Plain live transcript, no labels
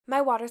My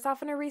water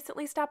softener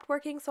recently stopped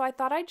working, so I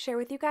thought I'd share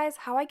with you guys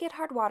how I get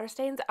hard water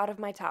stains out of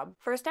my tub.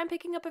 First, I'm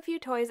picking up a few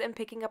toys and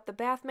picking up the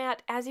bath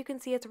mat. As you can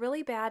see, it's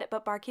really bad,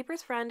 but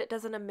Barkeeper's Friend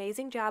does an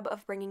amazing job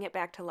of bringing it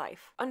back to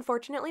life.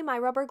 Unfortunately, my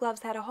rubber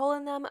gloves had a hole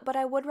in them, but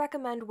I would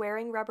recommend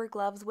wearing rubber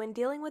gloves when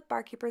dealing with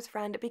Barkeeper's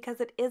Friend because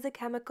it is a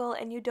chemical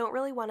and you don't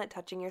really want it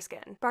touching your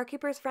skin.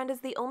 Barkeeper's Friend is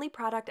the only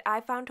product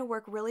I found to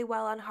work really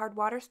well on hard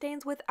water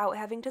stains without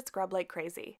having to scrub like crazy.